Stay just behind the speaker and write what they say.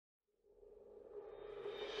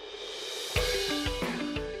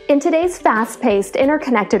In today's fast-paced,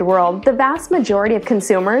 interconnected world, the vast majority of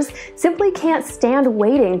consumers simply can't stand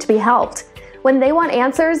waiting to be helped. When they want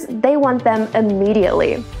answers, they want them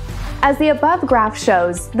immediately. As the above graph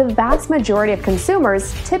shows, the vast majority of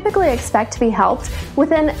consumers typically expect to be helped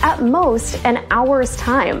within, at most, an hour's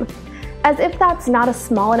time. As if that's not a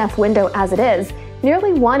small enough window as it is,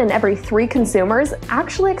 nearly 1 in every 3 consumers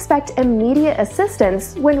actually expect immediate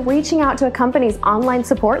assistance when reaching out to a company's online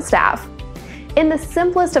support staff. In the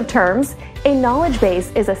simplest of terms, a knowledge base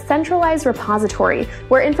is a centralized repository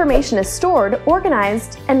where information is stored,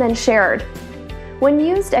 organized, and then shared. When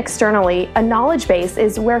used externally, a knowledge base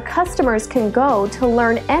is where customers can go to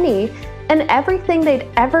learn any and everything they'd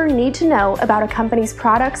ever need to know about a company's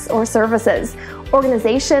products or services,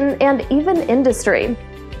 organization, and even industry.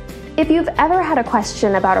 If you've ever had a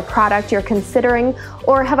question about a product you're considering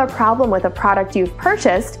or have a problem with a product you've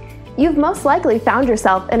purchased, you've most likely found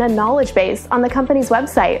yourself in a knowledge base on the company's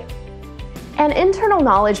website. An internal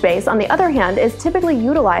knowledge base, on the other hand, is typically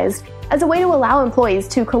utilized as a way to allow employees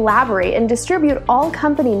to collaborate and distribute all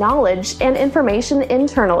company knowledge and information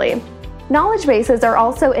internally. Knowledge bases are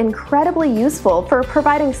also incredibly useful for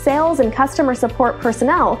providing sales and customer support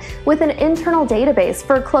personnel with an internal database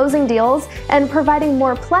for closing deals and providing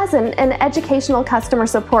more pleasant and educational customer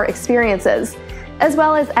support experiences, as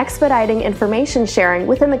well as expediting information sharing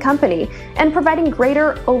within the company and providing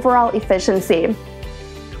greater overall efficiency.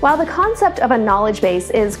 While the concept of a knowledge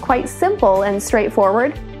base is quite simple and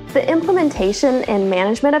straightforward, the implementation and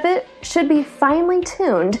management of it should be finely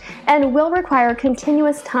tuned and will require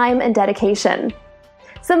continuous time and dedication.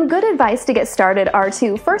 Some good advice to get started are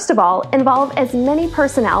to, first of all, involve as many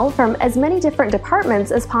personnel from as many different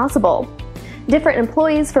departments as possible. Different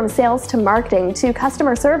employees from sales to marketing to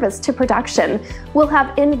customer service to production will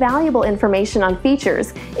have invaluable information on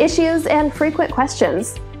features, issues, and frequent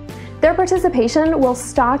questions. Their participation will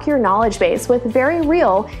stock your knowledge base with very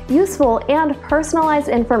real, useful, and personalized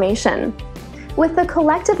information. With the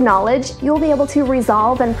collective knowledge, you'll be able to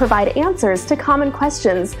resolve and provide answers to common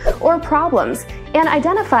questions or problems and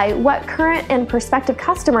identify what current and prospective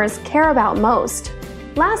customers care about most.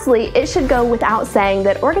 Lastly, it should go without saying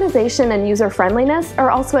that organization and user-friendliness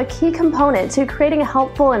are also a key component to creating a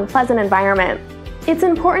helpful and pleasant environment. It's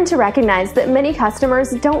important to recognize that many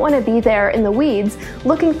customers don't want to be there in the weeds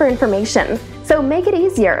looking for information, so make it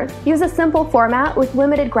easier. Use a simple format with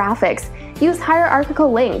limited graphics, use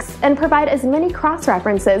hierarchical links, and provide as many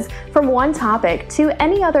cross-references from one topic to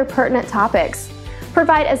any other pertinent topics.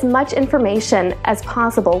 Provide as much information as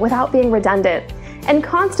possible without being redundant, and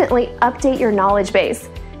constantly update your knowledge base,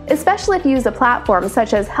 especially if you use a platform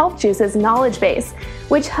such as HelpJuice's knowledge base,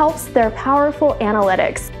 which helps their powerful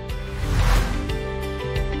analytics.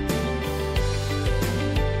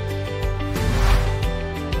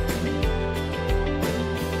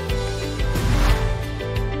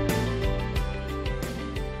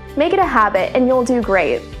 Make it a habit and you'll do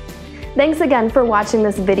great. Thanks again for watching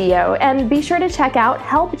this video, and be sure to check out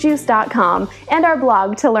helpjuice.com and our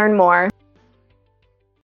blog to learn more.